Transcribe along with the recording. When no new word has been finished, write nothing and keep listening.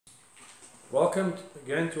Welcome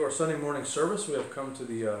again to our Sunday morning service. We have come to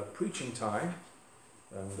the preaching time,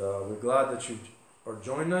 and we're glad that you have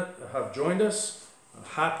joined us.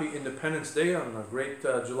 Happy Independence Day on a great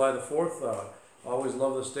July the 4th. I always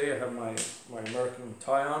love this day. I have my American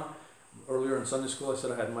tie on. Earlier in Sunday school I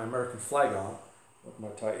said I had my American flag on, but my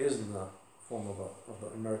tie is in the form of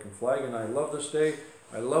an American flag, and I love this day.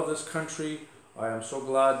 I love this country. I am so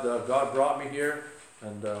glad God brought me here,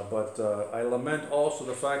 and but I lament also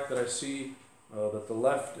the fact that I see that the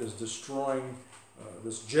left is destroying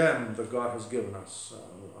this gem that God has given us.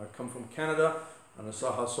 I come from Canada, and I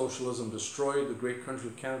saw how socialism destroyed the great country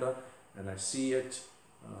of Canada, and I see it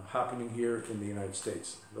happening here in the United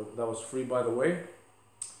States. That was free, by the way,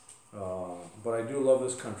 but I do love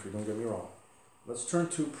this country, don't get me wrong. Let's turn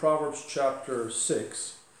to Proverbs chapter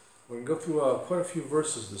 6. We can go through quite a few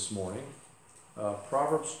verses this morning.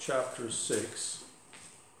 Proverbs chapter 6.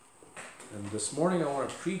 And this morning I want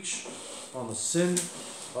to preach on the sin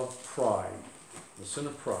of pride. The sin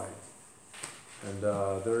of pride. And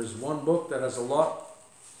there is one book that has a lot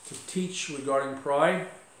to teach regarding pride,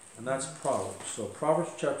 and that's Proverbs. So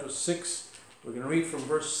Proverbs chapter 6, we're going to read from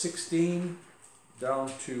verse 16 down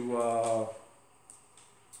to,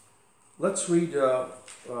 let's read,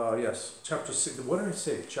 chapter 6. What did I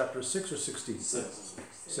say? Chapter 6 or 16? 6.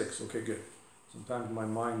 6, okay, good. Sometimes my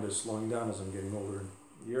mind is slowing down as I'm getting older in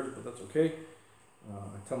years, but that's okay.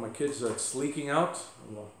 I tell my kids that it's leaking out.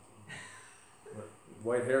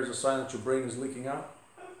 White hair is a sign that your brain is leaking out.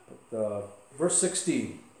 But, verse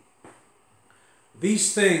 16.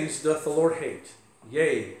 These things doth the Lord hate.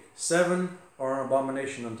 Yea, 7 are an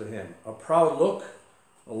abomination unto him. A proud look,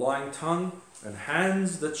 a lying tongue, and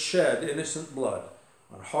hands that shed innocent blood.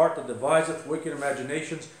 An heart that deviseth wicked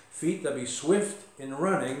imaginations. Feet that be swift in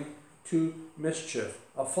running to mischief.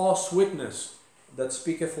 A false witness that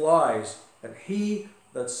speaketh lies, and he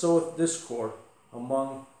that soweth discord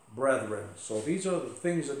among brethren. So these are the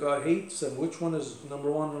things that God hates, and which one is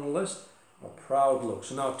number one on the list? A proud look.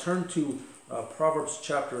 So now turn to Proverbs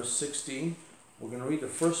chapter 16. We're going to read the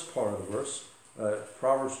first part of the verse.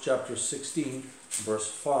 Proverbs chapter 16, verse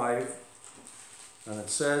 5. And it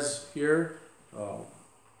says here,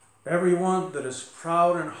 everyone that is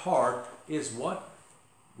proud in heart is what?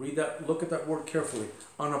 Read that, look at that word carefully.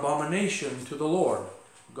 An abomination to the Lord.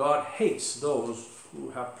 God hates those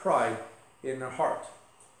who have pride in their heart.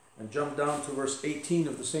 And jump down to verse 18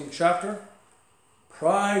 of the same chapter.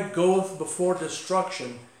 Pride goeth before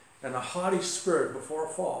destruction, and a haughty spirit before a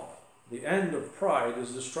fall. The end of pride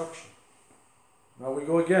is destruction. Now we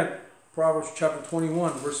go again. Proverbs chapter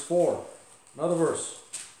 21, verse 4. Another verse.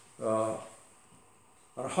 A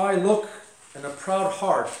high look and a proud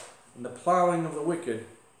heart, and the plowing of the wicked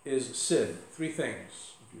is sin. 3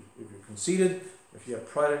 things. If you're conceited, if you have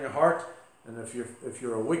pride in your heart, and if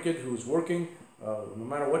you're a wicked who's working, no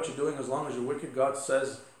matter what you're doing, as long as you're wicked, God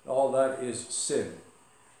says all that is sin.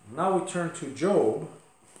 Now we turn to Job.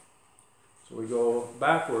 So we go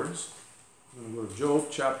backwards. We're going to go to Job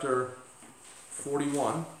chapter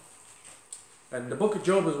 41. And the book of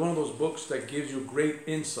Job is one of those books that gives you great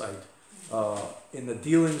insight in the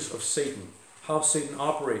dealings of Satan, how Satan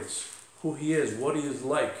operates, who he is, what he is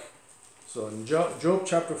like. So in Job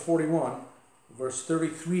chapter 41, verse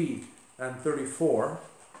 33 and 34,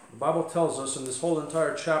 the Bible tells us in this whole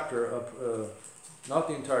entire chapter, not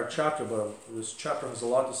the entire chapter, but this chapter has a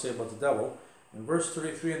lot to say about the devil. In verse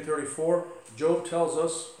 33 and 34, God tells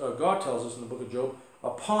us in the book of Job,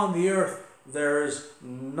 upon the earth there is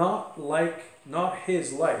not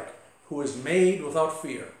his like, who is made without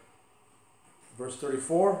fear. Verse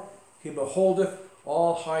 34, he beholdeth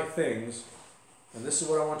all high things, and this is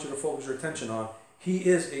what I want you to focus your attention on. He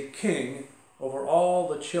is a king over all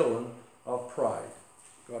the children of pride.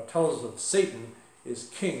 God tells us that Satan is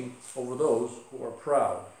king over those who are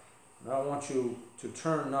proud. Now I want you to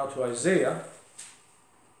turn now to Isaiah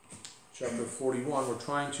chapter 41. We're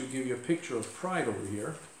trying to give you a picture of pride over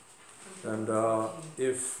here. And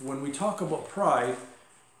when we talk about pride,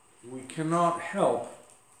 we cannot help,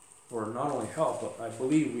 or not only help, but I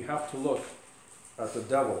believe we have to look at the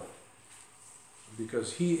devil,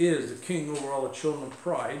 because he is the king over all the children of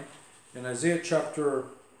pride. In Isaiah chapter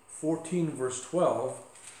 14 verse 12,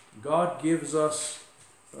 God gives us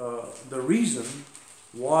the reason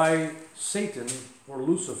why Satan or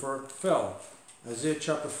Lucifer fell. Isaiah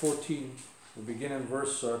chapter 14, we'll begin in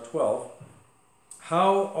verse 12.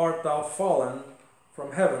 How art thou fallen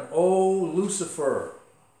from heaven, O Lucifer?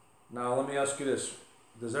 Now let me ask you this.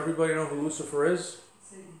 Does everybody know who Lucifer is?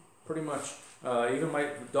 Satan. Pretty much. Even my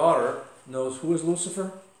daughter knows who is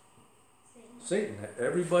Lucifer? Satan.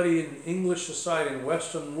 Everybody in English society, in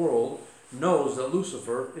Western world, knows that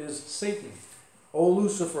Lucifer is Satan. O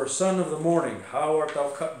Lucifer, son of the morning, how art thou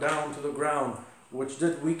cut down to the ground, which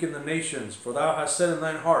did weaken the nations? For thou hast said in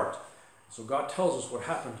thine heart. So God tells us what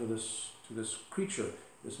happened to this creature,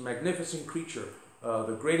 this magnificent creature,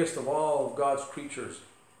 the greatest of all of God's creatures.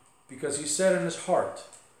 Because he said in his heart,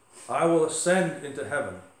 I will ascend into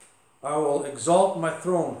heaven. I will exalt my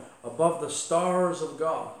throne above the stars of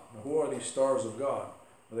God. Now, who are these stars of God?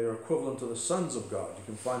 They are equivalent to the sons of God. You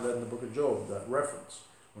can find that in the book of Job, that reference.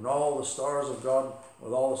 When all the stars of God,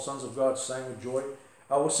 with all the sons of God sang with joy.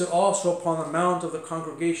 I will sit also upon the mount of the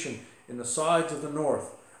congregation in the sides of the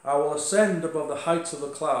north. I will ascend above the heights of the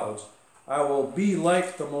clouds. I will be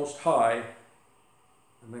like the Most High.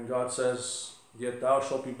 And then God says, yet thou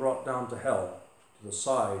shalt be brought down to hell, to the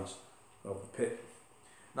sides of the pit.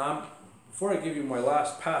 Now, before I give you my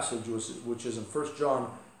last passage, which is in 1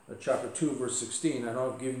 John chapter 2, verse 16, I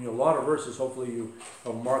know I've given you a lot of verses. Hopefully you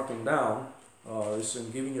have marked them down. This is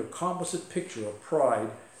giving you a composite picture of pride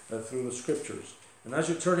through the scriptures. And as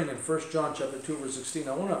you're turning in 1 John chapter 2, verse 16,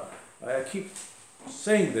 I keep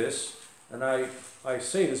saying this, and I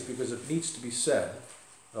say this because it needs to be said.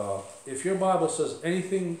 If your Bible says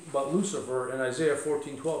anything but Lucifer in Isaiah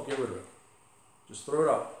 14:12, get rid of it. Just throw it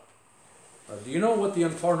out. Do you know what the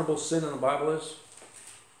unpardonable sin in the Bible is?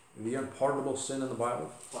 The unpardonable sin in the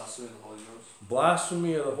Bible? Blasphemy of the Holy Ghost.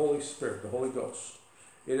 Blasphemy of the Holy Spirit, the Holy Ghost.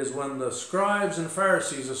 It is when the scribes and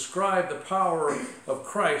Pharisees ascribe the power of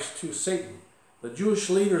Christ to Satan. The Jewish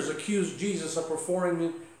leaders accused Jesus of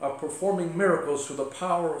performing miracles through the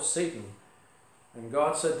power of Satan. And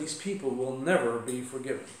God said these people will never be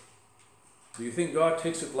forgiven. Do you think God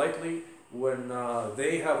takes it lightly when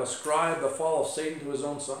they have ascribed the fall of Satan to his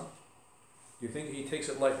own son? Do you think he takes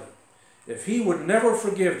it lightly? If he would never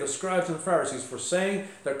forgive the scribes and Pharisees for saying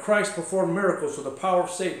that Christ performed miracles through the power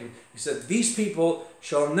of Satan, he said, these people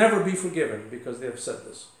shall never be forgiven because they have said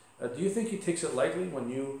this. Do you think he takes it lightly when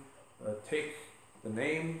you take the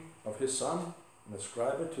name of his son and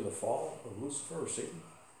ascribe it to the fall of Lucifer or Satan?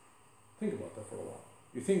 Think about that for a while.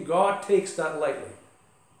 You think God takes that lightly?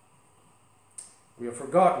 We have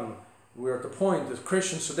forgotten. We're at the point as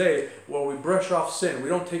Christians today where we brush off sin. We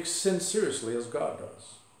don't take sin seriously as God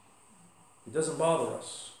does. It doesn't bother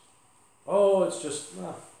us. Oh, it's just,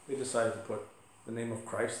 they decided to put the name of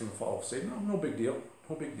Christ in the fall of Satan. No big deal.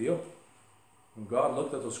 No big deal. When God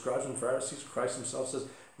looked at those scribes and Pharisees, Christ himself says,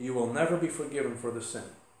 you will never be forgiven for the sin.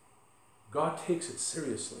 God takes it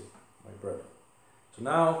seriously, my brethren. So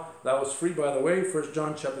now, that was free, by the way, 1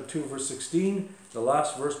 John chapter 2, verse 16, the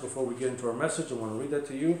last verse before we get into our message. I want to read that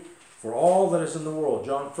to you. For all that is in the world,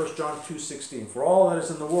 1 John 2:16, for all that is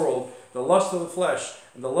in the world, the lust of the flesh,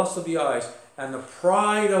 and the lust of the eyes, and the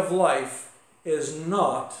pride of life is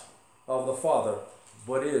not of the Father,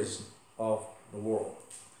 but is of the world.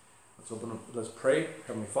 Let's pray.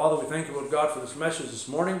 Heavenly Father, we thank you, Lord God, for this message this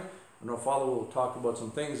morning. I know, Father, we'll talk about some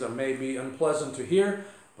things that may be unpleasant to hear,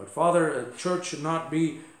 but Father, a church should not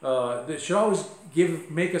be, it should always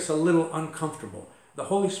make us a little uncomfortable. The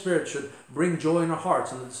Holy Spirit should bring joy in our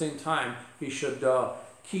hearts, and at the same time, he should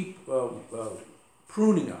keep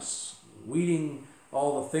pruning us, weeding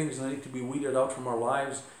all the things that need to be weeded out from our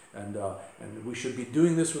lives, and we should be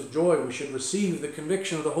doing this with joy. We should receive the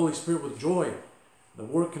conviction of the Holy Spirit with joy. The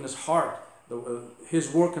work in his heart,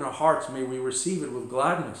 his work in our hearts, may we receive it with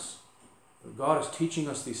gladness. That God is teaching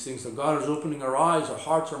us these things, that God is opening our eyes, our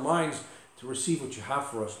hearts, our minds to receive what you have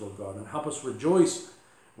for us, Lord God, and help us rejoice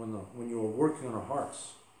when you are working on our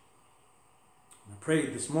hearts. And I pray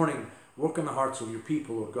this morning, work in the hearts of your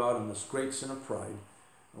people, Lord God, in this great sin of pride.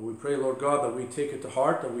 And we pray, Lord God, that we take it to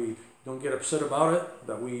heart, that we don't get upset about it,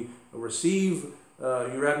 that we receive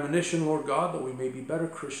your admonition, Lord God, that we may be better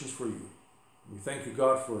Christians for you. We thank you,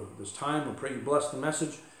 God, for this time. I pray you bless the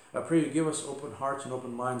message. I pray you give us open hearts and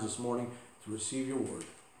open minds this morning to receive your word.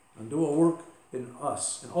 And do a work in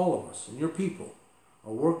us, in all of us, in your people,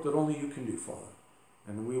 a work that only you can do, Father.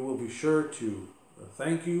 And we will be sure to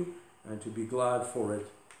thank you and to be glad for it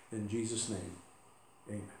in Jesus' name.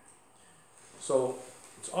 Amen. So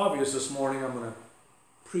it's obvious this morning I'm going to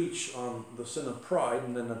preach on the sin of pride,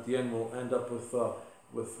 and then at the end we'll end up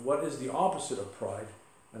with what is the opposite of pride,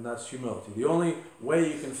 and that's humility. The only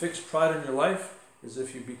way you can fix pride in your life is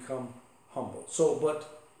if you become humble. So,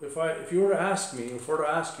 but if you were to ask me, if I were to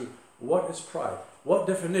ask you, what is pride? What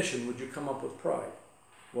definition would you come up with pride?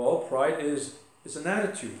 Well, pride is an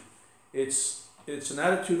attitude. It's an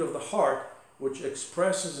attitude of the heart which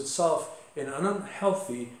expresses itself in an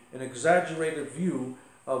unhealthy and exaggerated view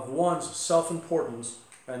of one's self-importance.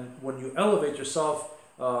 And when you elevate yourself,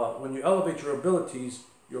 when you elevate your abilities,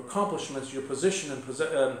 your accomplishments, your position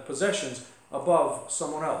and possessions above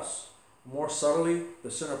someone else. More subtly,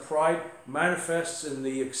 the sin of pride manifests in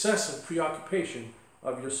the excessive preoccupation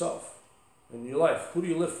of yourself in your life. Who do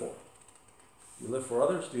you live for? Do you live for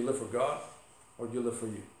others? Do you live for God? Or do you live for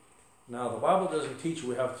you? Now, the Bible doesn't teach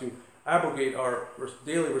we have to abrogate our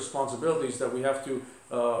daily responsibilities, that we have to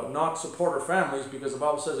not support our families, because the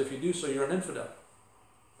Bible says if you do so, you're an infidel.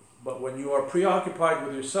 But when you are preoccupied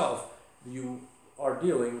with yourself, you are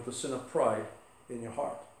dealing with the sin of pride in your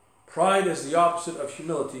heart. Pride is the opposite of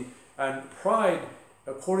humility, and pride,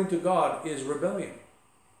 according to God, is rebellion.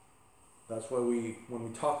 That's why when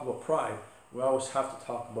we talk about pride, we always have to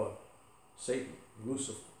talk about Satan,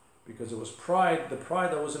 Lucifer, because it was pride, the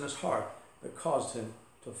pride that was in his heart, that caused him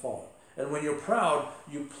to fall. And when you're proud,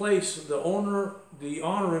 you place the honor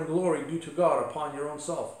and glory due to God upon your own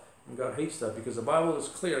self. And God hates that, because the Bible is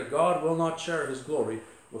clear. God will not share his glory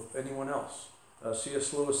with anyone else.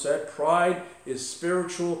 C.S. Lewis said, pride is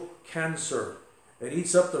spiritual cancer. It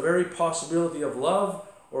eats up the very possibility of love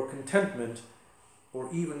or contentment or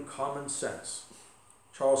even common sense.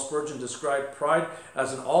 Charles Spurgeon described pride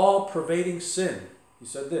as an all-pervading sin. He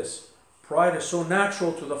said this, pride is so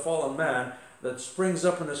natural to the fallen man that springs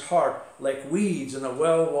up in his heart like weeds in a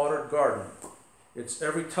well-watered garden. Its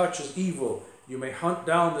every touch is evil. You may hunt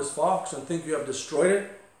down this fox and think you have destroyed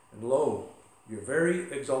it, and lo, your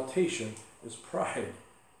very exaltation is pride.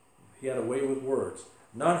 He had a way with words.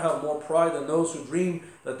 None have more pride than those who dream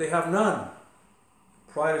that they have none.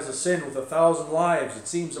 Pride is a sin with 1,000 lives. It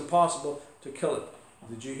seems impossible to kill it.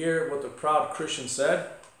 Did you hear what the proud Christian said?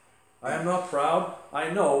 I am not proud. I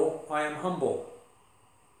know I am humble.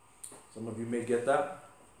 Some of you may get that.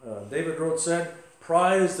 David Rhodes said,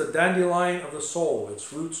 pride is the dandelion of the soul.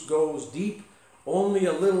 Its roots goes deep, only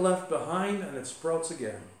a little left behind, and it sprouts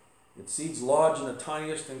again. Its seeds lodge in the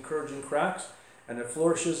tiniest encouraging cracks, and it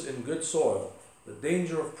flourishes in good soil. The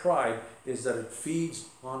danger of pride is that it feeds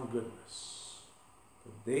on goodness.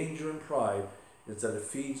 The danger in pride is that it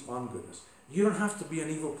feeds on goodness. You don't have to be an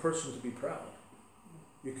evil person to be proud.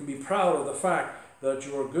 You can be proud of the fact that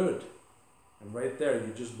you are good. And right there,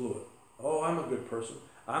 you just blew it. Oh, I'm a good person.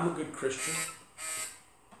 I'm a good Christian.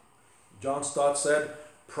 John Stott said,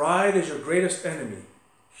 pride is your greatest enemy.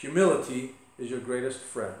 Humility is your greatest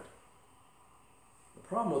friend. The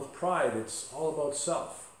problem with pride, it's all about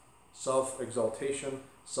self. Self-exaltation,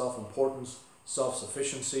 self-importance,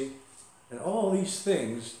 self-sufficiency. And all these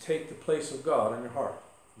things take the place of God in your heart.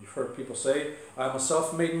 You've heard people say, I'm a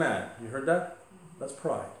self-made man. You heard that? That's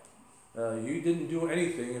pride. You didn't do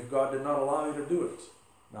anything if God did not allow you to do it.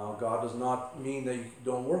 Now, God does not mean that you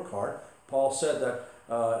don't work hard. Paul said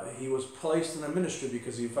that he was placed in the ministry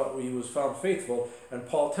because he was found faithful. And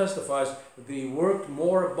Paul testifies that he worked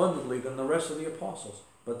more abundantly than the rest of the apostles.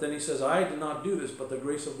 But then he says, I did not do this, but the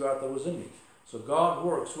grace of God that was in me. So God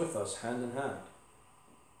works with us hand in hand.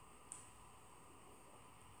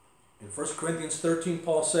 In 1 Corinthians 13,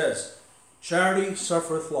 Paul says, charity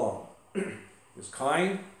suffereth long, is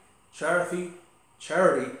kind, charity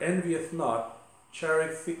envieth not,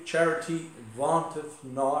 charity vaunteth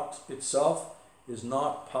not itself, is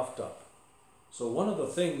not puffed up. So one of the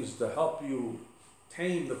things to help you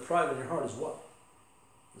tame the pride in your heart is what?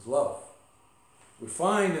 Is love. We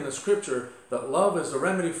find in the scripture that love is the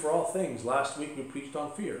remedy for all things. Last week we preached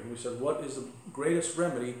on fear, and we said, what is the greatest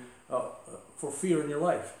remedy for fear in your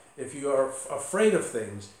life? If you are afraid of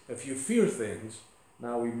things, if you fear things,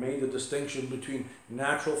 now we made the distinction between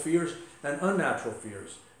natural fears and unnatural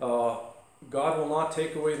fears. God will not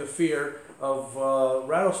take away the fear of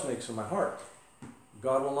rattlesnakes in my heart.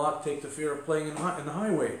 God will not take the fear of playing in the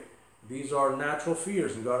highway. These are natural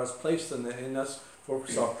fears, and God has placed them in us for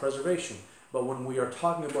self-preservation. But when we are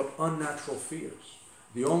talking about unnatural fears,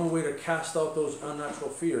 the only way to cast out those unnatural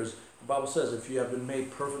fears, the Bible says, if you have been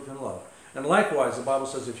made perfect in love. And likewise, the Bible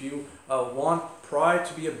says, if you want pride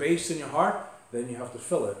to be abased in your heart, then you have to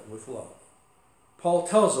fill it with love. Paul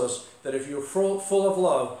tells us that if you're full of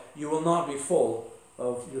love, you will not be full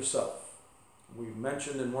of yourself. We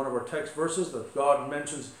mentioned in one of our text verses that God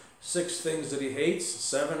mentions 6 things that he hates.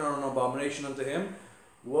 7 are an abomination unto him.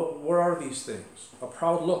 What are these things? A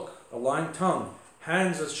proud look, a lying tongue,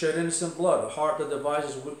 hands that shed innocent blood, a heart that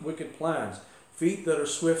devises wicked plans, feet that are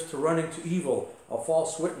swift to running to evil, a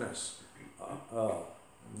false witness. You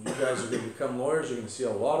guys are going to become lawyers. You're going to see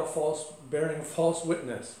a lot of bearing false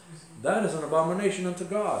witness. That is an abomination unto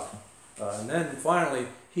God. And then finally,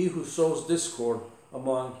 he who sows discord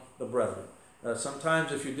among the brethren.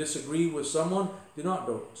 Sometimes if you disagree with someone, do not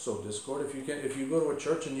sow discord. If you go to a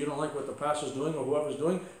church and you don't like what the pastor's doing or whoever's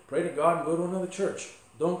doing, pray to God and go to another church.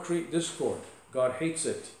 Don't create discord. God hates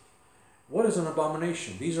it. What is an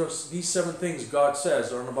abomination? These 7 things God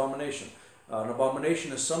says are an abomination. An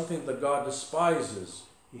abomination is something that God despises.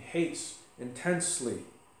 He hates intensely.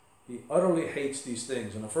 He utterly hates these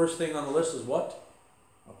things. And the first thing on the list is what?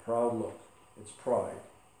 A proud look. It's pride.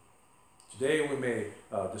 Today we may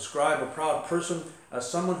describe a proud person as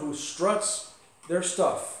someone who struts their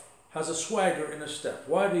stuff, has a swagger in his step.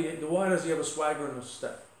 Why does he have a swagger in his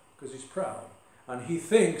step? Because he's proud. And he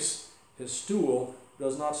thinks his stool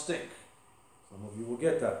does not stink. Some of you will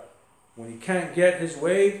get that. When he can't get his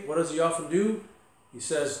way, what does he often do? He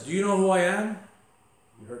says, do you know who I am?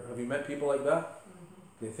 Have you met people like that?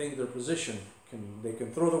 They think their position, they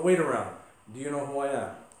can throw the weight around. Do you know who I am?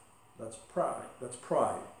 That's pride. That's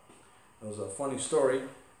pride. There was a funny story.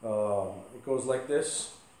 It goes like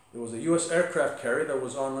this. There was a U.S. aircraft carrier that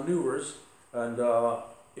was on maneuvers, and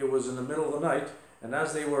it was in the middle of the night. And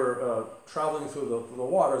as they were traveling through the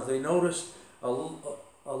waters, they noticed a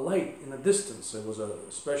light in the distance. It was a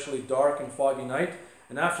especially dark and foggy night.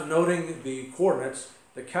 And after noting the coordinates,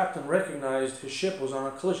 the captain recognized his ship was on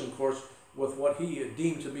a collision course with what he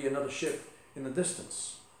deemed to be another ship in the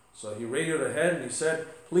distance. So he radioed ahead and he said,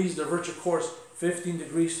 please divert your course 15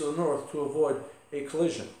 degrees to the north to avoid a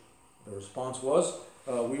collision. The response was,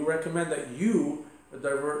 we recommend that you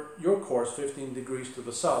divert your course 15 degrees to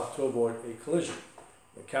the south to avoid a collision.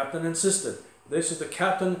 The captain insisted, this is the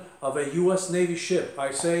captain of a U.S. Navy ship.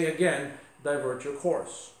 I say again, divert your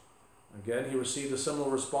course. Again, he received a similar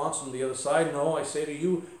response from the other side. No, I say to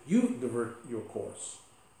you, you divert your course.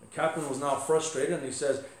 The captain was now frustrated and he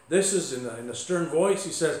says, this is in a stern voice,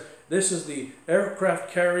 he says, this is the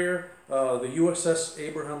aircraft carrier, the USS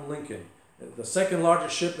Abraham Lincoln, the second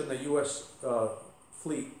largest ship in the U.S.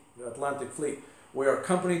 fleet, the Atlantic fleet. We are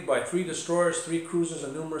accompanied by 3 destroyers, 3 cruisers,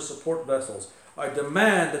 and numerous support vessels. I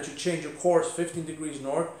demand that you change your course 15 degrees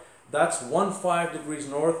north. That's 15 degrees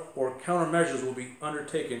north, or countermeasures will be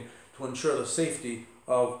undertaken to ensure the safety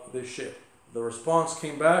of this ship. The response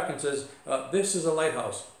came back and says, this is a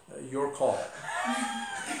lighthouse. Your call.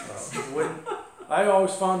 I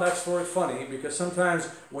always found that story funny because sometimes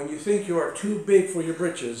when you think you are too big for your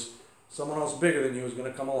britches, someone else bigger than you is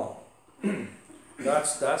going to come along.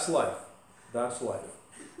 That's life. That's life.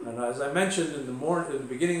 And as I mentioned in the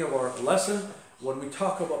beginning of our lesson, when we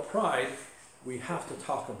talk about pride, we have to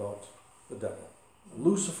talk about the devil.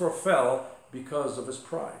 Lucifer fell because of his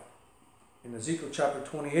pride. In Ezekiel chapter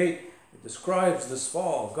 28, it describes this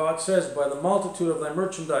fall. God says, by the multitude of thy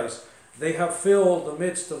merchandise, they have filled the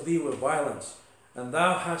midst of thee with violence, and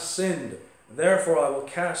thou hast sinned. Therefore I will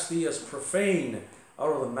cast thee as profane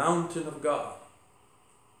out of the mountain of God.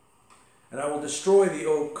 And I will destroy thee,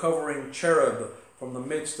 O covering cherub, from the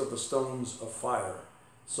midst of the stones of fire.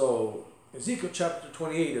 So Ezekiel chapter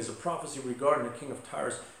 28 is a prophecy regarding the king of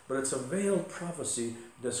Tyre, but it's a veiled prophecy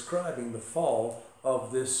describing the fall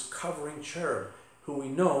of this covering cherub, who we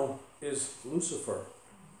know is Lucifer.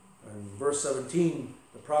 And verse 17,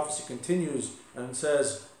 the prophecy continues and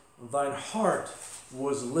says, thine heart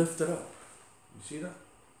was lifted up. You see that?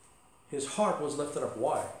 His heart was lifted up.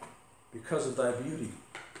 Why? Because of thy beauty.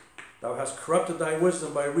 Thou hast corrupted thy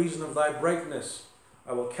wisdom by reason of thy brightness.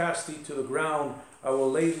 I will cast thee to the ground. I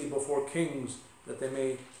will lay thee before kings, that they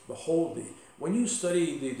may behold thee. When you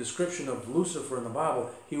study the description of Lucifer in the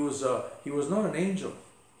Bible, he was not an angel.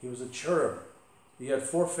 He was a cherub. He had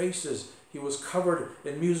 4 faces. He was covered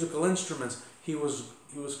in musical instruments. He was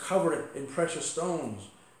covered in precious stones.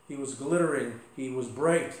 He was glittering. He was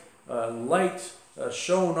bright. Light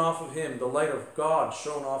shone off of him. The light of God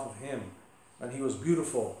shone off of him. And he was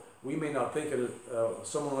beautiful. We may not think of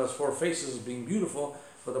someone who has 4 faces as being beautiful,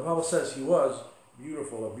 but the Bible says he was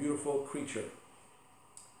beautiful, a beautiful creature.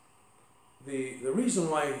 The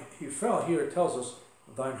reason why he fell here, it tells us,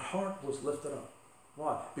 thine heart was lifted up.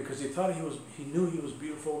 Why? Because he thought he knew he was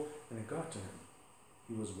beautiful, and it got to him.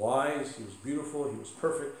 He was wise, he was beautiful, he was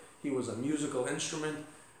perfect, he was a musical instrument.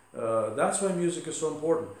 That's why music is so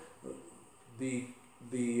important.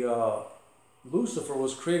 Lucifer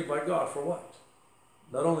was created by God for what?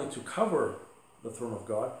 Not only to cover the throne of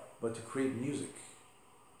God, but to create music.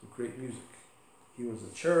 To create music. He was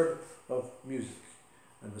the cherub of music.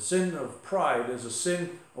 And the sin of pride is a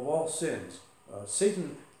sin of all sins.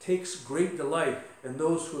 Satan takes great delight in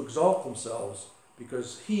those who exalt themselves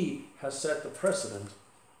because he has set the precedent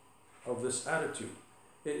of this attitude.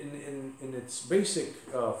 In its basic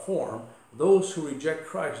form, those who reject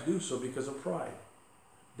Christ do so because of pride.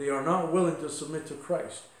 They are not willing to submit to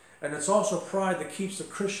Christ. And it's also pride that keeps the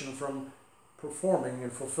Christian from performing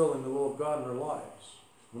and fulfilling the will of God in their lives.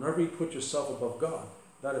 Whenever you put yourself above God,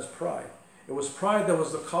 that is pride. It was pride that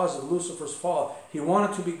was the cause of Lucifer's fall. He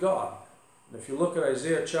wanted to be God. And if you look at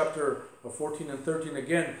Isaiah chapter 14 and 13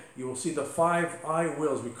 again, you will see the 5 I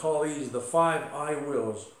wills. We call these the 5 I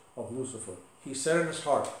wills of Lucifer. He said in his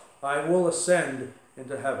heart, I will ascend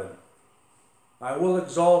into heaven. I will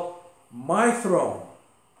exalt my throne.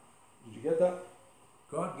 Did you get that?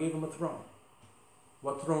 God gave him a throne.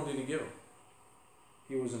 What throne did he give him?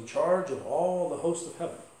 He was in charge of all the host of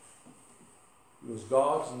heaven. He was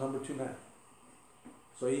God's number 2 man.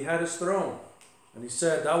 So he had his throne. And he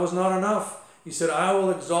said, that was not enough. He said, I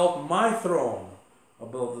will exalt my throne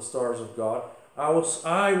above the stars of God. I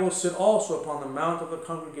will sit also upon the mount of the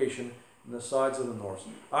congregation in the sides of the north.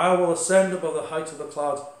 I will ascend above the heights of the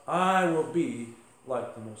clouds. I will be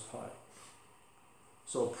like the Most High.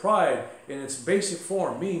 So pride in its basic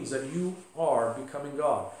form means that you are becoming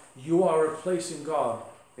God. You are replacing God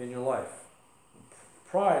in your life.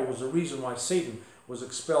 Pride was the reason why Satan was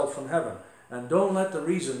expelled from heaven. And don't let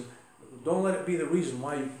it be the reason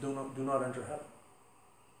why you do not enter heaven.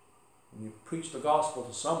 When you preach the gospel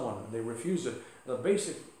to someone and they refuse it, the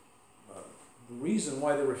basic reason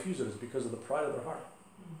why they refuse it is because of the pride of their heart.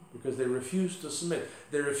 Because they refuse to submit.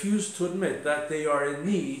 They refuse to admit that they are in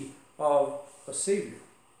need of a Savior.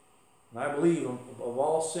 And I believe of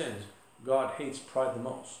all sins, God hates pride the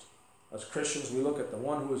most. As Christians, we look at the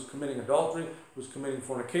one who is committing adultery, who is committing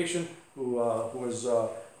fornication, who is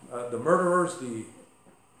the murderers,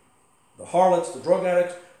 the harlots, the drug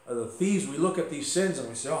addicts, the thieves. We look at these sins and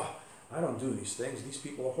we say, oh, I don't do these things. These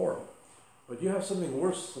people are horrible. But you have something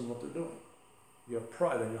worse than what they're doing. You have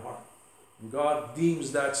pride in your heart. And God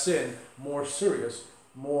deems that sin more serious,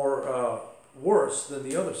 more worse than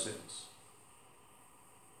the other sins.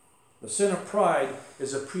 The sin of pride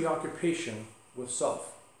is a preoccupation with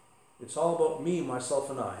self. It's all about me, myself,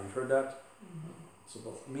 and I. You've heard that? It's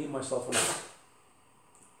about me, myself, and I.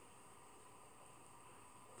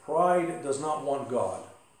 Pride does not want God.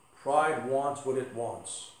 Pride wants what it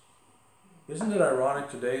wants. Isn't it ironic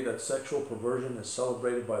today that sexual perversion is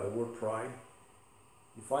celebrated by the word pride?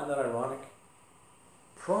 You find that ironic?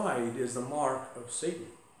 Pride is the mark of Satan.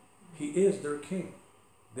 He is their king.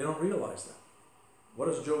 They don't realize that. What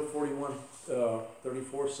does Job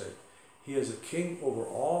 41:34 say? He is a king over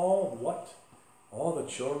all what? All the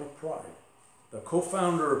children of pride. The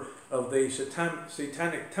co-founder of the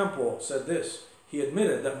satanic temple said this. He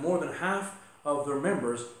admitted that more than half of their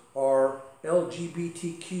members are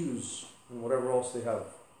LGBTQs and whatever else they have.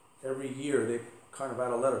 Every year they kind of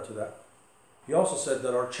add a letter to that. He also said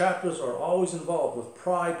that our chapters are always involved with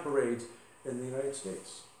pride parades in the United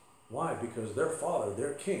States. Why? Because their father,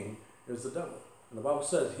 their king, is the devil. And the Bible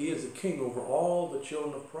says he is the king over all the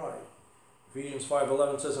children of pride. Ephesians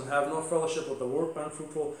 5:11 says, and have no fellowship with the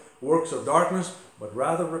unfruitful works of darkness, but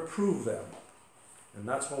rather reprove them. And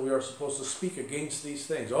that's when we are supposed to speak against these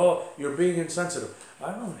things. Oh, you're being insensitive.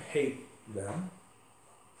 I don't hate them,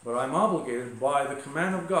 but I'm obligated by the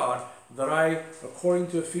command of God that I, according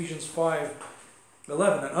to Ephesians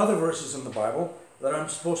 5:11 and other verses in the Bible, that I'm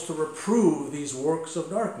supposed to reprove these works of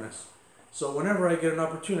darkness. So whenever I get an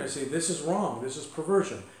opportunity, I say, this is wrong, this is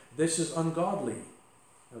perversion, this is ungodly.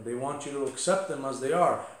 And they want you to accept them as they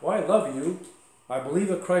are. Well, I love you. I believe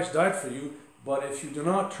that Christ died for you, but if you do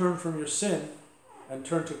not turn from your sin and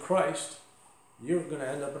turn to Christ, you're going to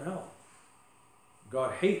end up in hell.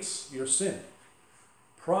 God hates your sin.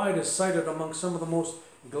 Pride is cited among some of the most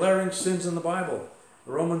glaring sins in the Bible.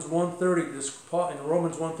 In Romans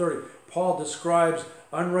 1:30, Paul describes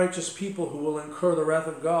unrighteous people who will incur the wrath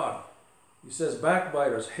of God. He says,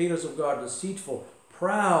 backbiters, haters of God, deceitful,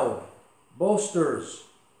 proud, boasters,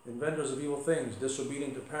 inventors of evil things,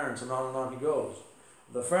 disobedient to parents, and on he goes.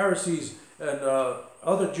 The Pharisees and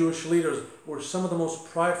other Jewish leaders were some of the most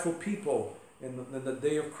prideful people in the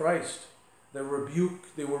day of Christ. They were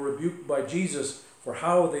rebuked by Jesus for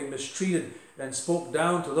how they mistreated and spoke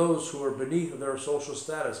down to those who were beneath their social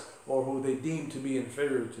status or who they deemed to be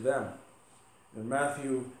inferior to them. In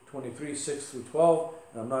Matthew 23:6-12,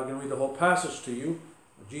 and I'm not going to read the whole passage to you,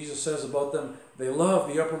 Jesus says about them, they love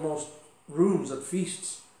the uppermost rooms at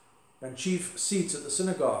feasts and chief seats at the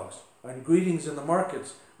synagogues and greetings in the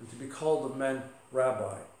markets, and to be called of men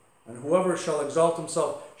rabbi. And whoever shall exalt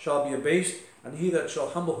himself shall be abased, and he that shall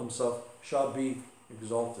humble himself shall be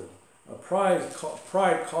exalted.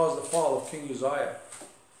 Pride caused the fall of King Uzziah.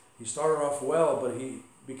 He started off well, but he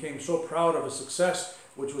became so proud of his success,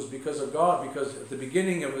 which was because of God, because at the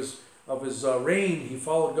beginning of his reign, he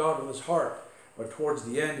followed God with his heart. But towards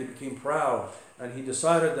the end, he became proud, and he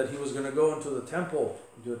decided that he was going to go into the temple,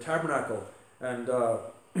 into the tabernacle, and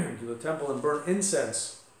to the temple and burn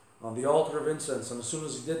incense on the altar of incense. And as soon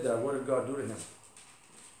as he did that, what did God do to him?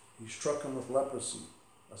 He struck him with leprosy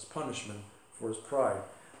as punishment for his pride.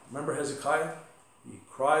 Remember Hezekiah? He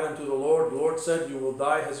cried unto the Lord. The Lord said, you will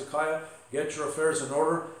die, Hezekiah. Get your affairs in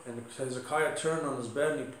order. And Hezekiah turned on his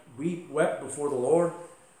bed and he wept before the Lord.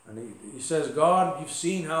 And he says, God, you've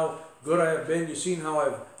seen how good I have been. You've seen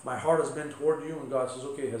how my heart has been toward you. And God says,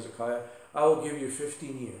 okay, Hezekiah, I will give you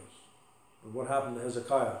 15 years. But what happened to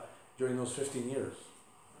Hezekiah during those 15 years?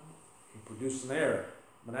 He produced an heir,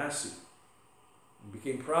 Manasseh. He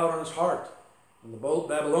became proud on his heart. When the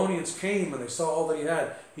Babylonians came and they saw all that he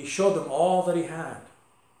had, he showed them all that he had.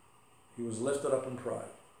 He was lifted up in pride.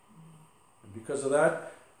 And because of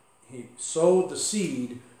that, he sowed the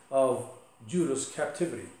seed of Judah's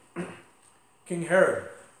captivity. King Herod,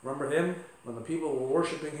 remember him? When the people were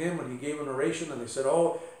worshiping him, and he gave an oration, and they said,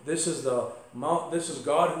 oh, this is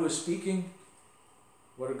God who is speaking.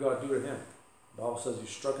 What did God do to him? The Bible says he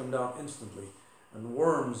struck him down instantly, and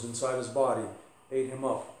worms inside his body ate him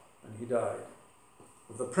up, and he died.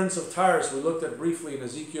 Of the prince of Tyrus, we looked at briefly in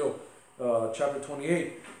Ezekiel chapter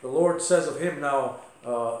 28, the Lord says of him now,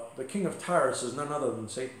 the king of Tyrus is none other than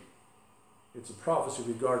Satan. It's a prophecy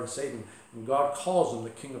regarding Satan, and God calls him the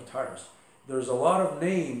king of Tyrus. There's a lot of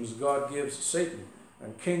names God gives Satan,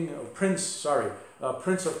 and Prince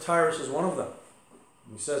of Tyrus is one of them.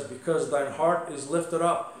 He says, because thine heart is lifted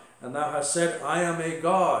up, and thou hast said, I am a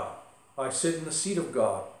God. I sit in the seat of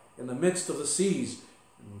God, in the midst of the seas.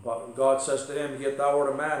 And God says to him, yet thou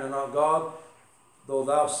art a man and not God, though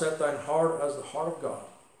thou set thine heart as the heart of God.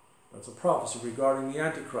 That's a prophecy regarding the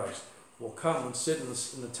Antichrist, who will come and sit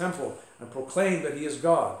in the temple and proclaim that he is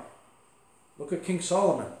God. Look at King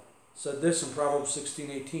Solomon. Said this in Proverbs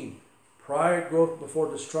 16:18. Pride goeth before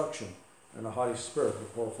destruction, and a haughty spirit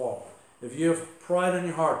before a fall. If you have pride in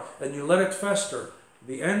your heart and you let it fester,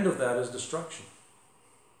 the end of that is destruction.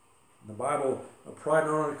 In the Bible, pride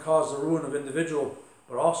not only caused the ruin of individuals,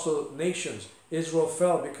 but also nations. Israel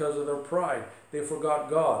fell because of their pride. They forgot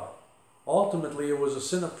God. Ultimately, it was a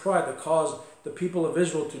sin of pride that caused the people of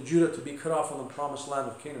Israel to Judah to be cut off from the promised land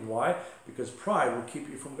of Canaan. Why? Because pride will keep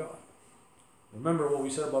you from God. Remember what we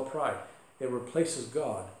said about pride. It replaces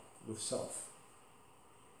God with self.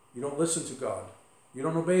 You don't listen to God. You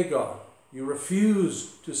don't obey God. You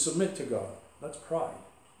refuse to submit to God. That's pride.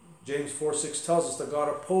 James 4:6 tells us that God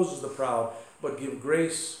opposes the proud, but gives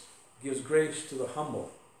grace to the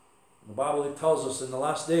humble. The Bible tells us in the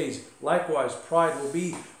last days, likewise, pride will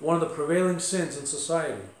be one of the prevailing sins in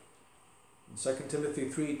society. In 2 Timothy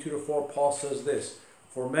 3:2-4, Paul says this,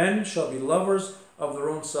 for men shall be lovers of their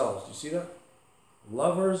own selves. Do you see that?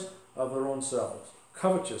 Lovers of their own selves.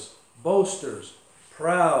 Covetous, boasters,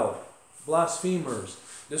 proud, blasphemers,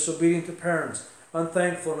 disobedient to parents,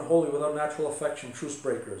 unthankful and holy, without natural affection, truce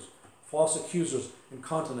breakers, false accusers,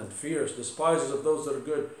 incontinent, fierce, despisers of those that are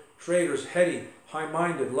good, traitors, heady,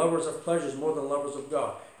 high-minded, lovers of pleasures more than lovers of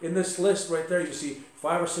God. In this list right there, you see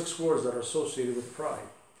 5 or 6 words that are associated with pride.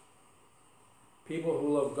 People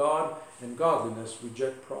who love God and godliness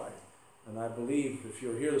reject pride. And I believe if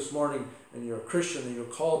you're here this morning and you're a Christian and you're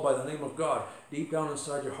called by the name of God, deep down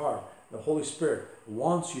inside your heart, the Holy Spirit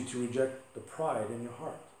wants you to reject the pride in your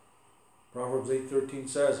heart. Proverbs 8:13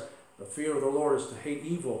 says, the fear of the Lord is to hate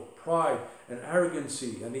evil, pride, and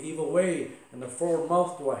arrogancy, and the evil way, and the forward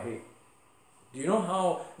mouth do I hate. Do you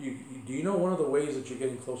know do you know one of the ways that you're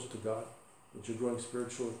getting closer to God, that you're growing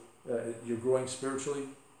spiritually,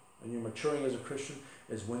 and you're maturing as a Christian,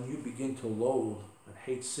 is when you begin to loathe and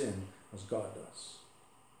hate sin as God does.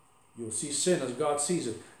 You will see sin as God sees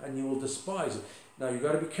it, and you will despise it. Now you've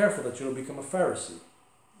got to be careful that you don't become a Pharisee.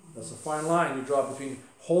 That's a fine line you draw between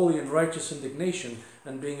holy and righteous indignation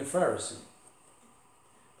and being a Pharisee.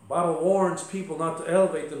 The Bible warns people not to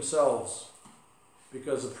elevate themselves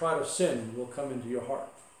because the pride of sin will come into your heart.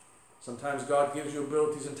 Sometimes God gives you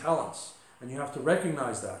abilities and talents, and you have to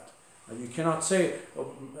recognize that. And you cannot say,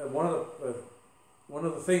 one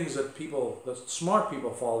of the things that smart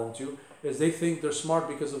people fall into is they think they're smart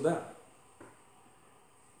because of that.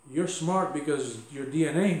 You're smart because your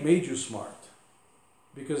DNA made you smart.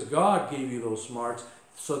 Because God gave you those smarts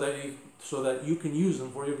so that you can use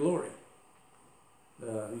them for your glory.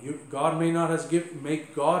 God may not have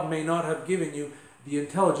given you the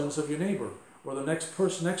intelligence of your neighbor or the next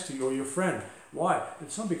person next to you or your friend. Why?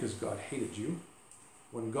 It's not because God hated you.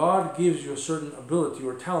 When God gives you a certain ability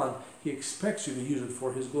or talent, He expects you to use it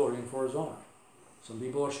for His glory and for His honor. Some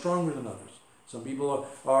people are stronger than others. Some people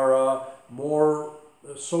are more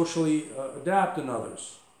socially adept than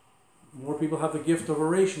others. More people have the gift of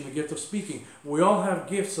oration, the gift of speaking. We all have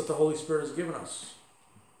gifts that the Holy Spirit has given us.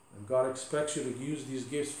 And God expects you to use these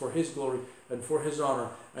gifts for His glory and for His honor.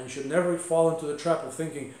 And you should never fall into the trap of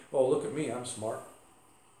thinking, oh, look at me, I'm smart.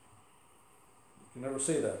 You can never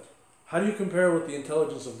say that. How do you compare with the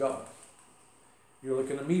intelligence of God? You're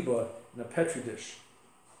like an amoeba in a petri dish,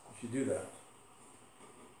 if you do that.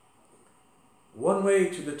 One way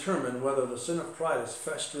to determine whether the sin of pride is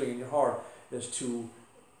festering in your heart is to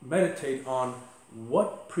meditate on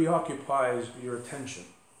what preoccupies your attention.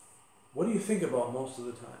 What do you think about most of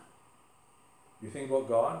the time? You think about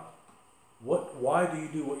God? Why do you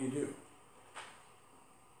do what you do?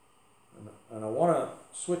 And I want to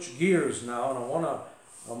switch gears now, and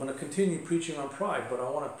I'm going to continue preaching on pride, but I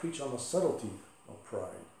want to preach on the subtlety of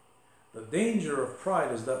pride. The danger of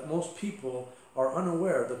pride is that most people are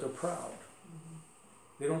unaware that they're proud.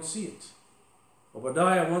 They don't see it.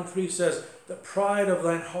 Obadiah 1:3 says, "The pride of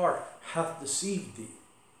thine heart hath deceived thee."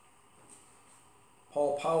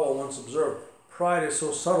 Paul Powell once observed, pride is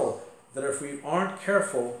so subtle that if we aren't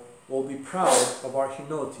careful, we'll be proud of our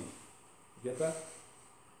humility. You get that?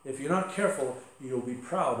 If you're not careful, you'll be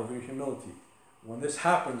proud of your humility. When this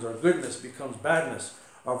happens, our goodness becomes badness.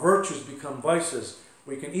 Our virtues become vices.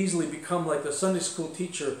 We can easily become like the Sunday school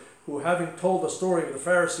teacher who, having told the story of the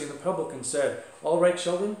Pharisee and the publican, said, "All right,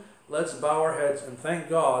 children, let's bow our heads and thank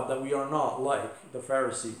God that we are not like the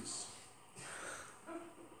Pharisees."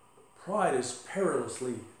 Pride is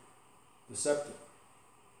perilously deceptive.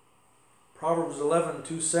 Proverbs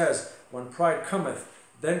 11:2 says, "When pride cometh,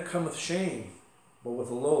 then cometh shame, but with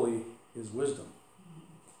the lowly is wisdom."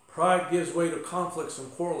 Pride gives way to conflicts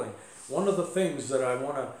and quarreling. One of the things that I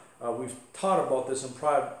want to, we've taught about this in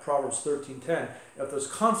Proverbs 13:10, if there's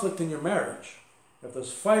conflict in your marriage, if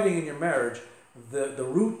there's fighting in your marriage, the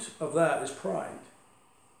root of that is pride.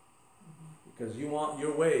 Because you want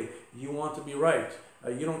your way, you want to be right.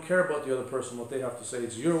 You don't care about the other person, what they have to say.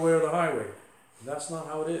 It's your way or the highway. That's not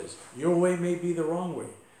how it is. Your way may be the wrong way.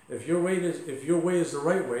 If your way is the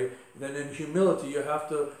right way, then in humility you have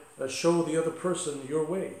to show the other person your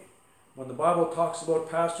way. When the Bible talks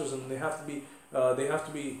about pastors and they have to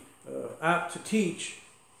be apt to teach,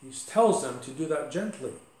 he tells them to do that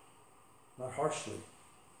gently, not harshly.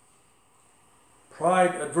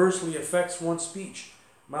 Pride adversely affects one's speech.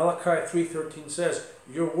 Malachi 3:13 says,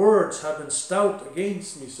 "Your words have been stout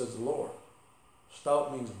against me," says the Lord.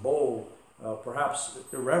 Stout means bold, perhaps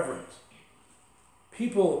irreverent.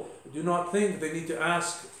 People do not think they need to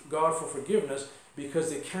ask God for forgiveness because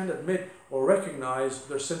they can't admit or recognize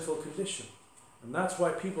their sinful condition. And that's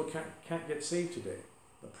why people can't get saved today.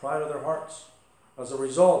 The pride of their hearts. As a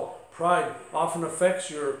result, pride often affects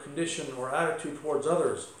your condition or attitude towards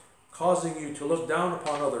others, causing you to look down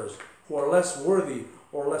upon others who are less worthy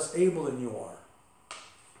or less able than you are.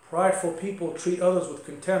 Prideful people treat others with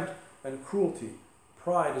contempt and cruelty.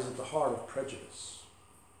 Pride is at the heart of prejudice.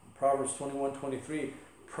 In Proverbs 21:23,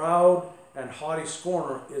 "Proud and haughty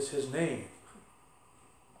scorner is his name."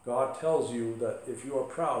 God tells you that if you are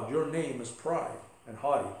proud, your name is pride and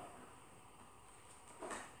haughty.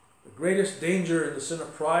 The greatest danger in the sin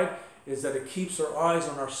of pride is that it keeps our eyes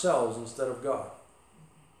on ourselves instead of God.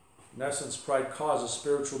 In essence, pride causes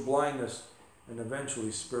spiritual blindness and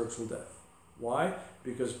eventually spiritual death. Why?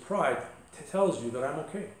 Because pride tells you that I'm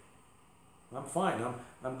okay. I'm fine.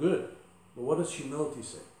 I'm good. But what does humility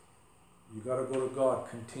say? You got to go to God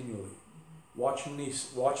continually. Watchman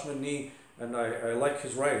Nee, and I like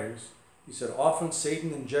his writings. He said, "Often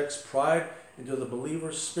Satan injects pride into the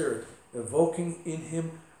believer's spirit, evoking in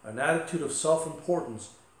him an attitude of self-importance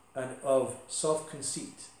and of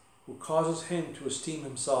self-conceit, who causes him to esteem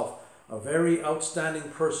himself a very outstanding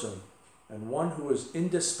person and one who is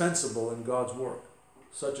indispensable in God's work.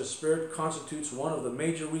 Such a spirit constitutes one of the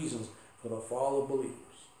major reasons for the fall of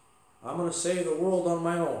believers." I'm going to save the world on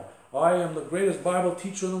my own. I am the greatest Bible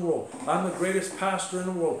teacher in the world. I'm the greatest pastor in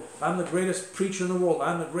the world. I'm the greatest preacher in the world.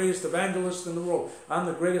 I'm the greatest evangelist in the world. I'm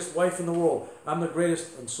the greatest wife in the world. I'm the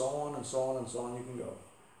greatest, and so on and so on and so on you can go.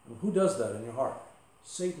 And who does that in your heart?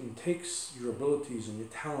 Satan takes your abilities and your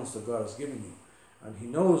talents that God has given you. And he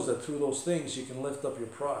knows that through those things you can lift up your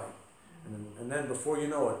pride. And then before you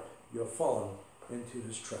know it, you have fallen into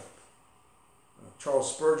his trap.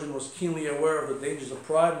 Charles Spurgeon was keenly aware of the dangers of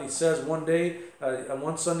pride, and he says one day,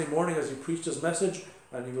 one Sunday morning as he preached his message,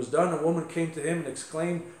 and he was done, a woman came to him and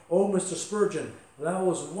exclaimed, "Oh, Mr. Spurgeon, that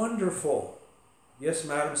was wonderful." "Yes,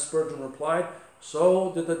 madam," Spurgeon replied.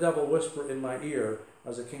 "So did the devil whisper in my ear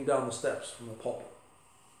as I came down the steps from the pulpit."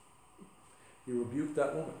 He rebuked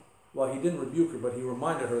that woman. Well, he didn't rebuke her, but he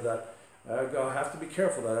reminded her that I have to be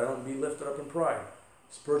careful that I don't be lifted up in pride.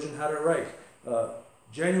 Spurgeon had it right.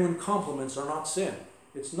 Genuine compliments are not sin.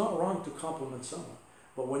 It's not wrong to compliment someone.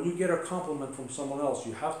 But when you get a compliment from someone else,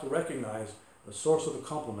 you have to recognize the source of the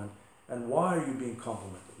compliment and why are you being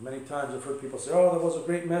complimented. Many times I've heard people say, "Oh, that was a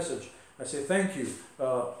great message." I say, "Thank you,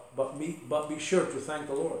 but be sure to thank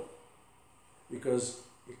the Lord." because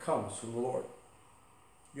it comes from the Lord.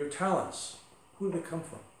 Your talents, who do they come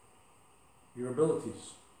from? Your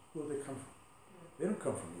abilities, who do they come from? They don't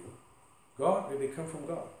come from you. God, they come from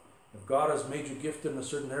God. If God has made you gifted in a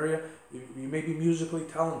certain area, you may be musically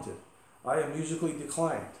talented. I am musically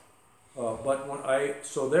declined.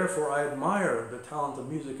 So therefore I admire the talent of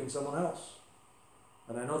music in someone else.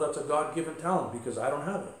 And I know that's a God-given talent because I don't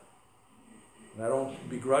have it. And I don't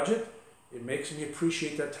begrudge it. It makes me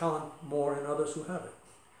appreciate that talent more in others who have it.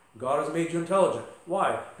 God has made you intelligent.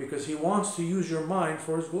 Why? Because He wants to use your mind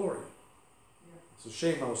for His glory. It's a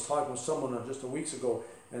shame. I was talking with someone just a weeks ago,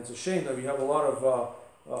 and it's a shame that we have a lot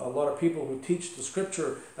of people who teach the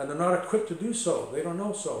Scripture and they're not equipped to do so. They don't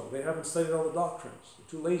know so. They haven't studied all the doctrines.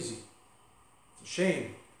 They're too lazy. It's a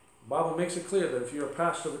shame. The Bible makes it clear that if you're a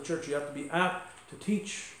pastor of a church, you have to be apt to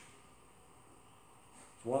teach.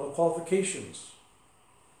 It's one of the qualifications.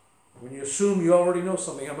 When you assume you already know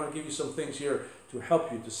something, I'm going to give you some things here to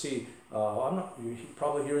help you to see. You're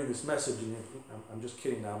probably hearing this message, and I'm just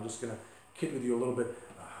kidding now. I'm just going to kid with you a little bit.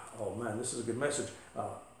 Oh man, this is a good message.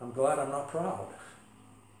 I'm glad I'm not proud.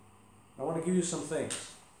 I want to give you some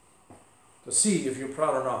things to see if you're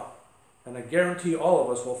proud or not. And I guarantee all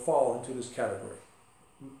of us will fall into this category.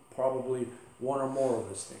 Probably one or more of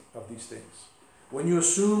these things. When you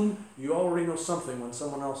assume you already know something when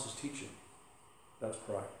someone else is teaching, that's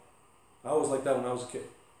pride. I was like that when I was a kid.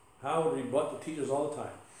 I would rebut the teachers all the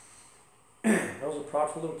time. I was a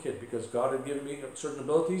proudful little kid because God had given me certain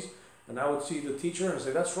abilities, and I would see the teacher and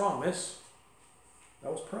say, "That's wrong, miss."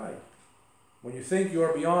 That was pride. When you think you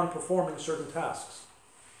are beyond performing certain tasks,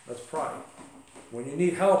 that's pride. When you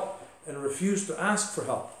need help and refuse to ask for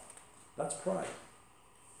help, that's pride.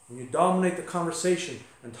 When you dominate the conversation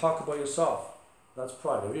and talk about yourself, that's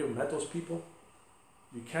pride. Have you ever met those people?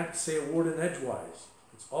 You can't say a word in edgewise.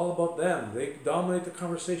 It's all about them. They dominate the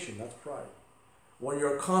conversation. That's pride. When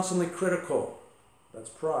you're constantly critical, that's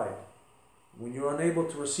pride. When you're unable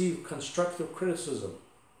to receive constructive criticism,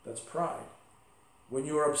 that's pride. When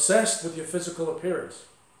you are obsessed with your physical appearance,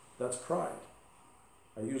 that's pride.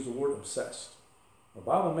 I use the word obsessed. The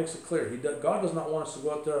Bible makes it clear. God does not want us to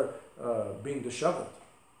go out there being disheveled.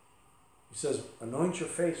 He says, anoint your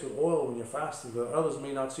face with oil when you're fasting, that others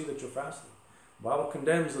may not see that you're fasting. The Bible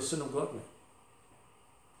condemns the sin of gluttony.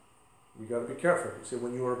 You got to be careful. You see,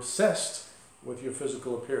 when you are obsessed with your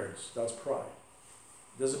physical appearance, that's pride.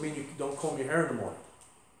 Doesn't mean you don't comb your hair in the morning.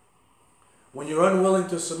 When you're unwilling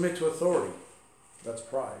to submit to authority, that's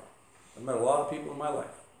pride. I've met a lot of people in my life.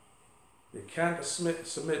 They can't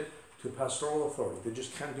submit to pastoral authority. They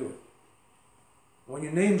just can't do it. When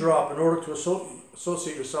you name drop in order to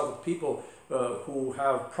associate yourself with people who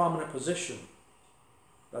have prominent position,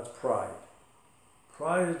 that's pride.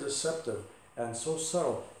 Pride is deceptive and so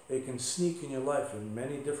subtle, it can sneak in your life in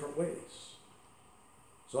many different ways.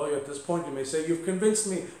 So at this point you may say, "You've convinced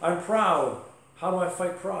me, I'm proud. How do I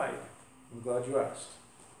fight pride?" I'm glad you asked.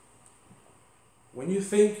 When you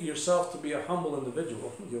think yourself to be a humble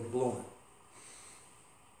individual, you've blown it.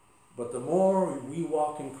 But the more we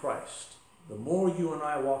walk in Christ, the more you and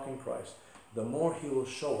I walk in Christ, the more He will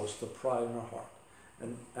show us the pride in our heart.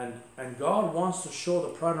 And God wants to show the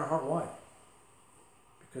pride in our heart. Why?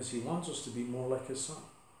 Because He wants us to be more like His Son.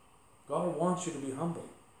 God wants you to be humble.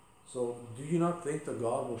 So do you not think that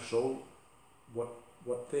God will show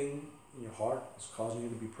what thing in your heart is causing you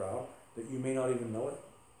to be proud, that you may not even know it?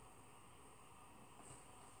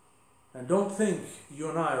 And don't think you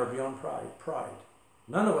and I are beyond pride.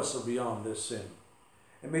 None of us are beyond this sin.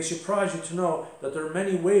 It may surprise you to know that there are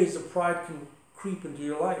many ways that pride can creep into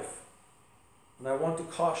your life. And I want to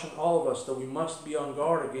caution all of us that we must be on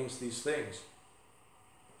guard against these things.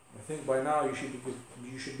 I think by now you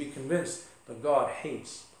should be convinced that God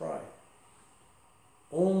hates pride.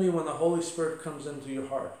 Only when the Holy Spirit comes into your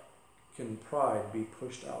heart can pride be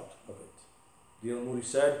pushed out of it. D.L. Moody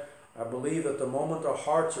said, "I believe that the moment our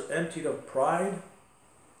hearts are emptied of pride,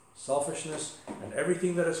 selfishness, and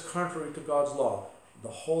everything that is contrary to God's law, the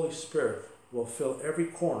Holy Spirit will fill every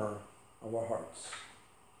corner of our hearts."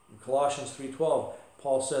 In Colossians 3:12,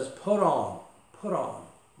 Paul says, put on,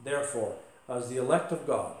 therefore, as the elect of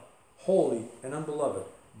God, holy and unbeloved,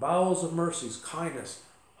 bowels of mercies, kindness,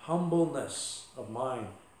 humbleness of mind,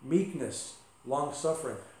 meekness,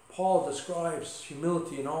 long-suffering. Paul describes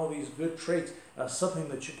humility and all these good traits as something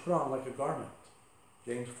that you put on like a garment.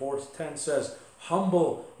 James 4:10 says,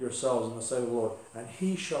 humble yourselves in the sight of the Lord, and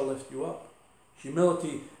He shall lift you up.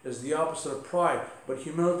 Humility is the opposite of pride, but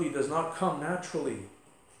humility does not come naturally.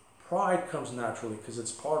 Pride comes naturally because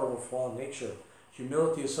it's part of our fallen nature.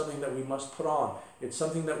 Humility is something that we must put on. It's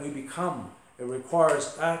something that we become. It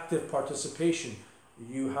requires active participation.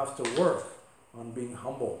 You have to work on being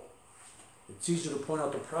humble. It's easier to point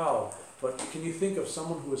out the proud, but can you think of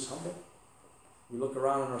someone who is humble? We look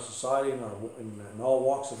around in our society, in all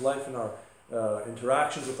walks of life, in our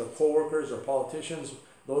interactions with our co-workers, our politicians,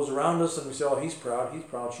 those around us, and we say, oh, he's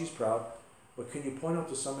proud, she's proud. But can you point out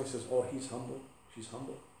to somebody who says, oh, he's humble, she's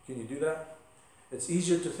humble? Can you do that? It's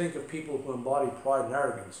easier to think of people who embody pride and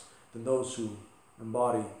arrogance than those who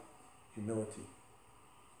embody humility.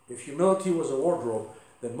 If humility was a wardrobe,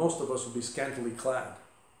 then most of us would be scantily clad.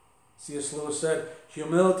 C.S. Lewis said,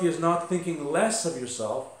 humility is not thinking less of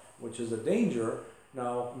yourself, which is a danger.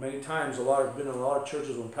 Now, many times, I've been in a lot of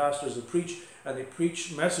churches when pastors they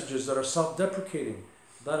preach messages that are self-deprecating.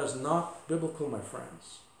 That is not biblical, my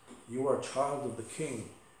friends. You are a child of the King.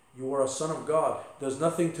 You are a son of God. There's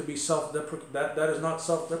nothing to be self-deprecating. That is not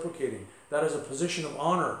self-deprecating. That is a position of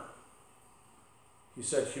honor. He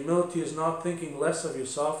said, humility is not thinking less of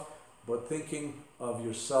yourself, but thinking of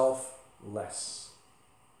yourself less.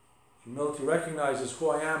 Humility recognizes who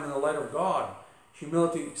I am in the light of God.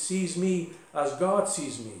 Humility sees me as God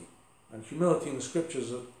sees me. And humility in the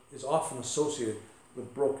scriptures is often associated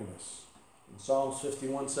with brokenness. In Psalms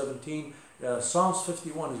 51:17, Psalms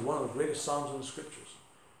 51 is one of the greatest psalms in the scriptures.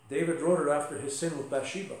 David wrote it after his sin with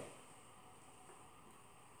Bathsheba.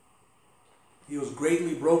 He was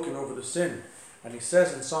greatly broken over the sin. And he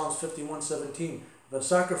says in Psalms 51:17, the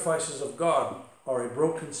sacrifices of God are a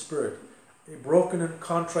broken spirit, a broken and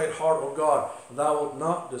contrite heart, O God, thou wilt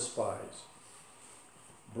not despise.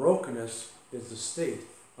 Brokenness is the state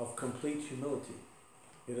of complete humility.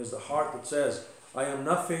 It is the heart that says, I am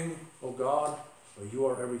nothing, O God, but you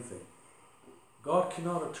are everything. God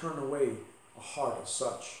cannot turn away a heart as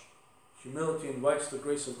such. Humility invites the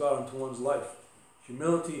grace of God into one's life.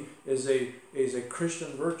 Humility is a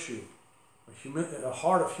Christian virtue. A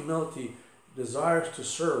heart of humility desires to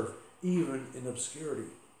serve even in obscurity.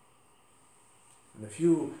 And if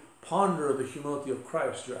you ponder the humility of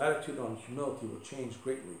Christ, your attitude on humility will change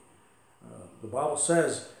greatly. The Bible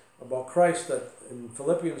says about Christ that in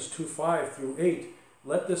Philippians 2:5-8,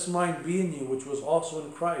 let this mind be in you, which was also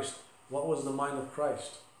in Christ. What was the mind of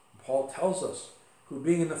Christ? Paul tells us, who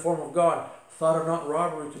being in the form of God, thought it not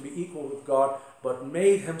robbery to be equal with God, but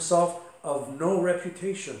made himself of no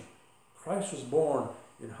reputation. Christ was born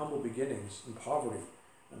in humble beginnings, in poverty.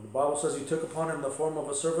 And the Bible says he took upon him the form of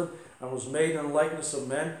a servant and was made in the likeness of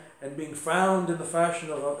men. And being found in the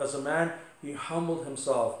fashion as a man, he humbled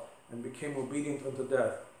himself and became obedient unto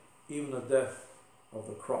death, even the death of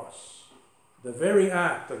the cross. The very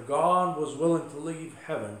act that God was willing to leave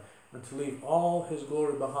heaven and to leave all his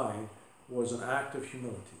glory behind was an act of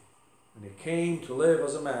humility. And he came to live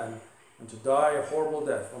as a man and to die a horrible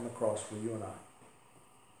death on the cross for you and I.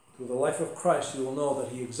 Through the life of Christ, you will know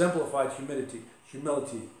that he exemplified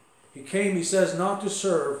humility. He came, he says, not to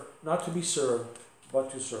serve, not to be served,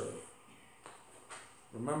 but to serve.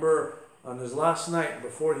 Remember, on his last night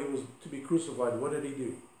before he was to be crucified, what did he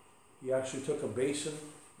do? He actually took a basin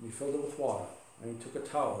and he filled it with water. And he took a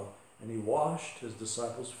towel and he washed his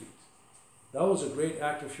disciples' feet. That was a great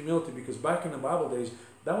act of humility, because back in the Bible days,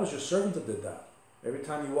 that was your servant that did that. Every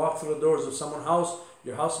time you walked through the doors of someone's house,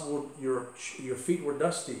 your feet were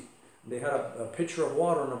dusty. They had a pitcher of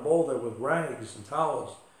water and a bowl there with rags and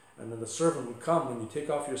towels. And then the servant would come and you take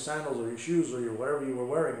off your sandals or your shoes or your whatever you were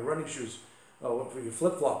wearing, your running shoes, for your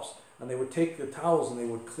flip-flops. And they would take the towels and they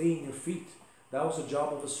would clean your feet. That was the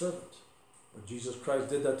job of a servant. But Jesus Christ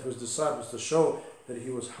did that to his disciples to show that he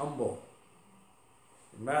was humble.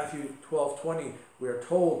 In Matthew 12:20, we are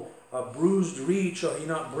told, a bruised reed shall he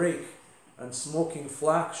not break, and smoking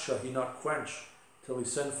flax shall he not quench, till he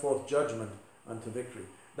send forth judgment unto victory.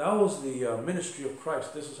 That was the ministry of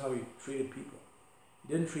Christ. This is how he treated people.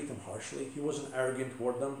 He didn't treat them harshly. He wasn't arrogant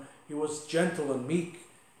toward them. He was gentle and meek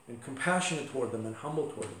and compassionate toward them and humble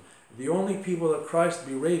toward them. The only people that Christ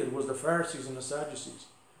berated was the Pharisees and the Sadducees.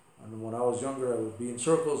 And when I was younger, I would be in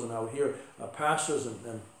circles and I would hear pastors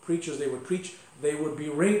and preachers, they would preach. They would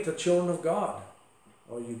berate the children of God.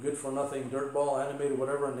 Oh, you good for nothing, dirtball, animated,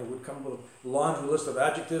 whatever. And they would come with a laundry list of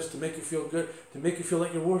adjectives to make you feel good, to make you feel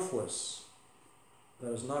like you're worthless.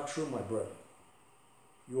 That is not true, my brethren.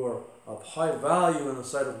 You are of high value in the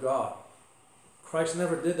sight of God. Christ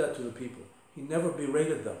never did that to the people. He never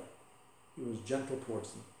berated them. He was gentle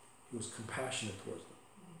towards them. He was compassionate towards them.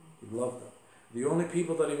 He loved them. The only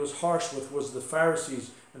people that he was harsh with was the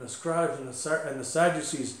Pharisees and the scribes and the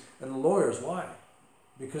Sadducees and the lawyers. Why?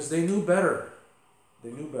 Because they knew better.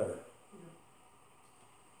 They knew better.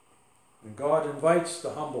 And God invites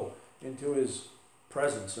the humble into his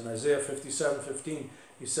presence. In Isaiah 57:15,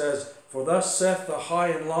 he says, for thus saith the high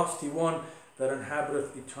and lofty one that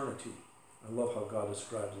inhabiteth eternity. I love how God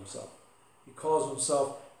describes himself. He calls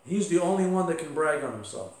himself, he's the only one that can brag on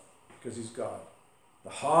himself, because he's God. The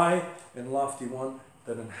high and lofty one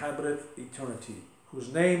that inhabiteth eternity,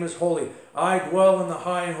 whose name is holy. I dwell in the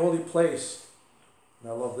high and holy place. And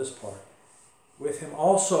I love this part. With him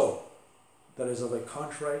also that is of a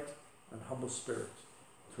contrite and humble spirit,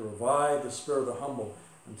 to revive the spirit of the humble,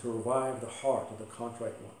 and to revive the heart of the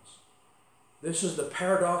contrite ones. This is the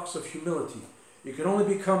paradox of humility. You can only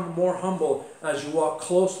become more humble as you walk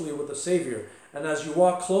closely with the Savior. And as you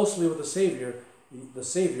walk closely with the Savior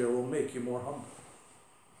will make you more humble.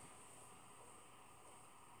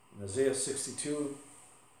 In Isaiah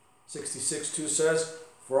 66:2 says,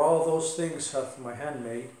 For all those things hath my hand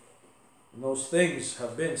made, and those things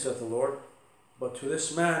have been, saith the Lord. But to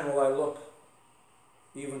this man will I look,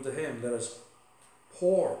 even to him that is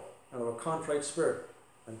poor and of a contrite spirit,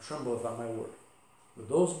 and trembleth at my word. Would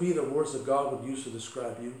those be the words that God would use to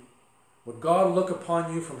describe you? Would God look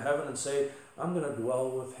upon you from heaven and say, I'm going to dwell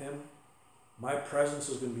with him. My presence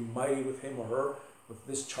is going to be mighty with him or her, with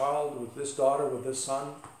this child, with this daughter, with this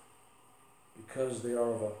son, because they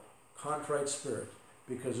are of a contrite spirit,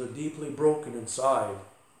 because they're deeply broken inside,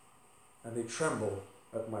 and they tremble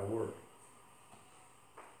at my word.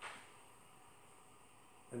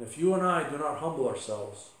 And if you and I do not humble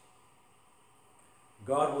ourselves,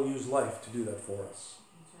 God will use life to do that for us.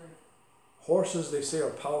 That's right. Horses, they say, are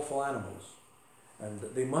powerful animals, and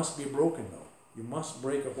they must be broken, though. You must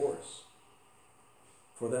break a horse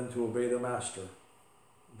for them to obey their master.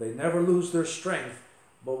 They never lose their strength,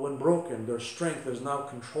 but when broken, their strength is now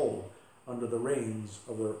controlled under the reins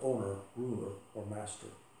of their owner, ruler, or master.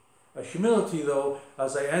 Humility, though,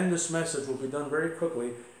 as I end this message, will be done very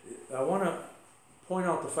quickly. I want to point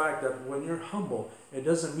out the fact that when you're humble, it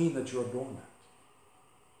doesn't mean that you're a doormat.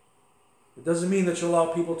 It doesn't mean that you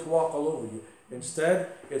allow people to walk all over you. Instead,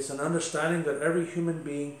 it's an understanding that every human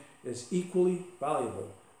being is equally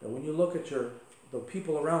valuable. That when you look at the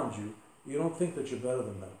people around you, you don't think that you're better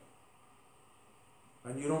than them.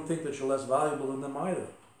 And you don't think that you're less valuable than them either.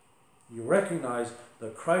 You recognize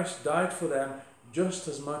that Christ died for them just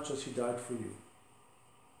as much as he died for you.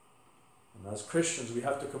 And as Christians, we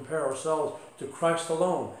have to compare ourselves to Christ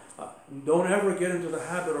alone. Don't ever get into the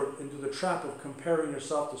habit or into the trap of comparing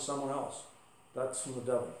yourself to someone else. That's from the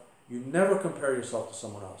devil. You never compare yourself to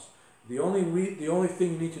someone else. The only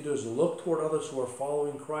thing you need to do is look toward others who are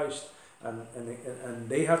following Christ, and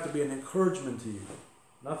they have to be an encouragement to you.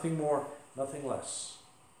 Nothing more, nothing less.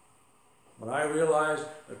 When I realize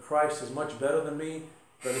that Christ is much better than me,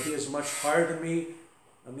 that he is much higher than me,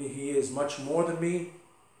 he is much more than me,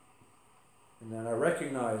 and then I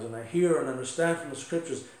recognize and I hear and understand from the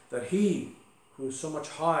scriptures that he, who is so much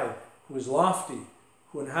high, who is lofty,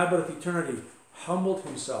 who inhabiteth eternity, humbled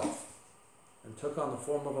himself and took on the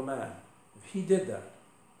form of a man. If he did that,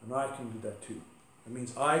 then I can do that too. It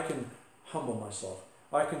means I can humble myself.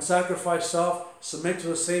 I can sacrifice self, submit to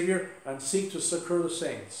the Savior, and seek to succor the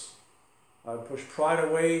saints. I push pride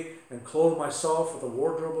away and clothe myself with a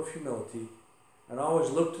wardrobe of humility, and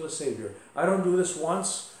always look to the Savior. I don't do this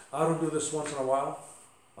once. I don't do this once in a while.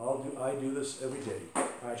 I do this every day.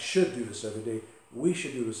 I should do this every day. We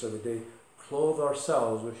should do this every day. Clothe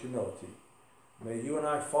ourselves with humility. May you and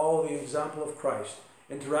I follow the example of Christ,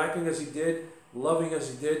 interacting as he did, loving as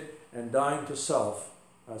he did, and dying to self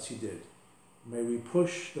as he did. May we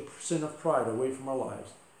push the sin of pride away from our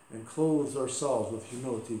lives and clothe ourselves with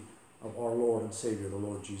humility of our Lord and Savior, the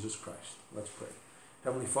Lord Jesus Christ. Let's pray.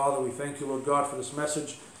 Heavenly Father, we thank you, Lord God, for this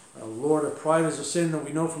message. Lord, pride is a sin that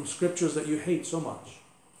we know from scriptures that you hate so much.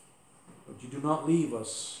 But you do not leave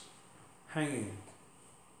us hanging.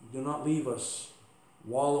 You do not leave us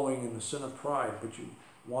wallowing in the sin of pride, but you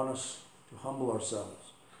want us to humble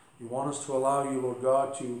ourselves. You want us to allow you, Lord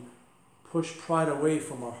God, to push pride away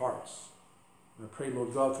from our hearts. And I pray,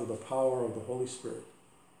 Lord God, through the power of the Holy Spirit,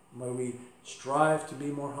 may we strive to be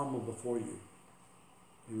more humble before you.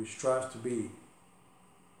 May we strive to be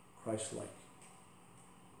Christ-like.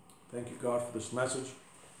 Thank you, God, for this message.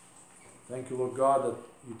 Thank you, Lord God, that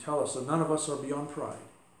you tell us that none of us are beyond pride.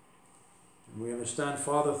 And we understand,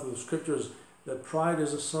 Father, through the scriptures, that pride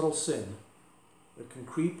is a subtle sin that can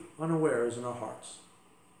creep unawares in our hearts.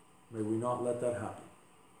 May we not let that happen.